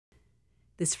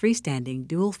This freestanding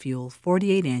dual-fuel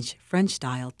 48-inch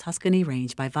French-style Tuscany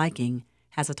range by Viking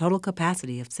has a total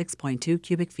capacity of 6.2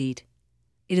 cubic feet.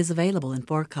 It is available in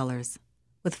 4 colors,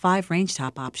 with 5 range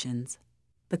top options.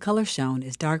 The color shown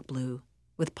is dark blue,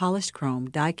 with polished chrome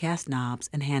die-cast knobs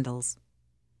and handles.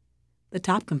 The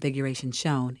top configuration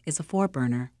shown is a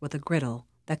 4-burner with a griddle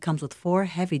that comes with 4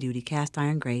 heavy-duty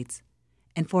cast-iron grates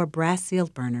and 4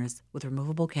 brass-sealed burners with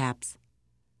removable caps.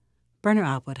 Burner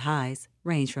output highs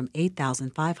range from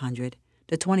 8,500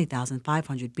 to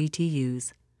 20,500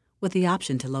 BTUs, with the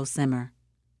option to low simmer.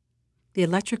 The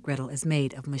electric griddle is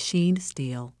made of machined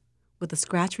steel, with a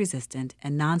scratch-resistant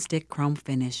and non-stick chrome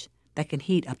finish that can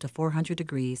heat up to 400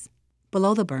 degrees.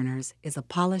 Below the burners is a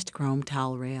polished chrome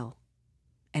towel rail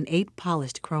and 8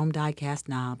 polished chrome die-cast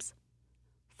knobs.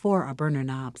 4 are burner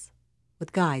knobs,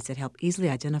 with guides that help easily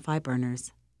identify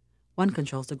burners. 1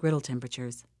 controls the griddle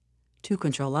temperatures, 2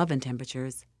 control oven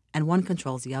temperatures, and 1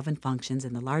 controls the oven functions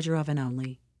in the larger oven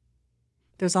only.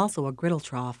 There's also a griddle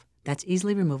trough that's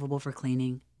easily removable for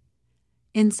cleaning.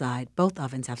 Inside, both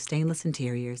ovens have stainless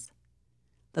interiors.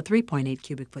 The 3.8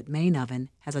 cubic foot main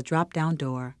oven has a drop-down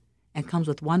door and comes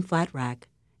with 1 flat rack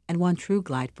and 1 True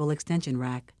Glide full extension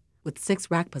rack with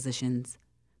 6 rack positions.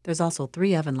 There's also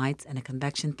 3 oven lights and a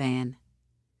convection fan.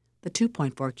 The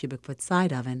 2.4 cubic foot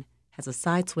side oven has a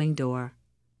side swing door,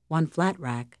 1 flat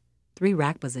rack, 3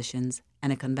 rack positions,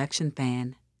 and a convection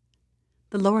fan.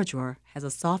 The lower drawer has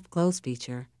a soft close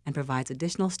feature and provides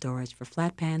additional storage for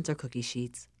flat pans or cookie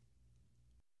sheets.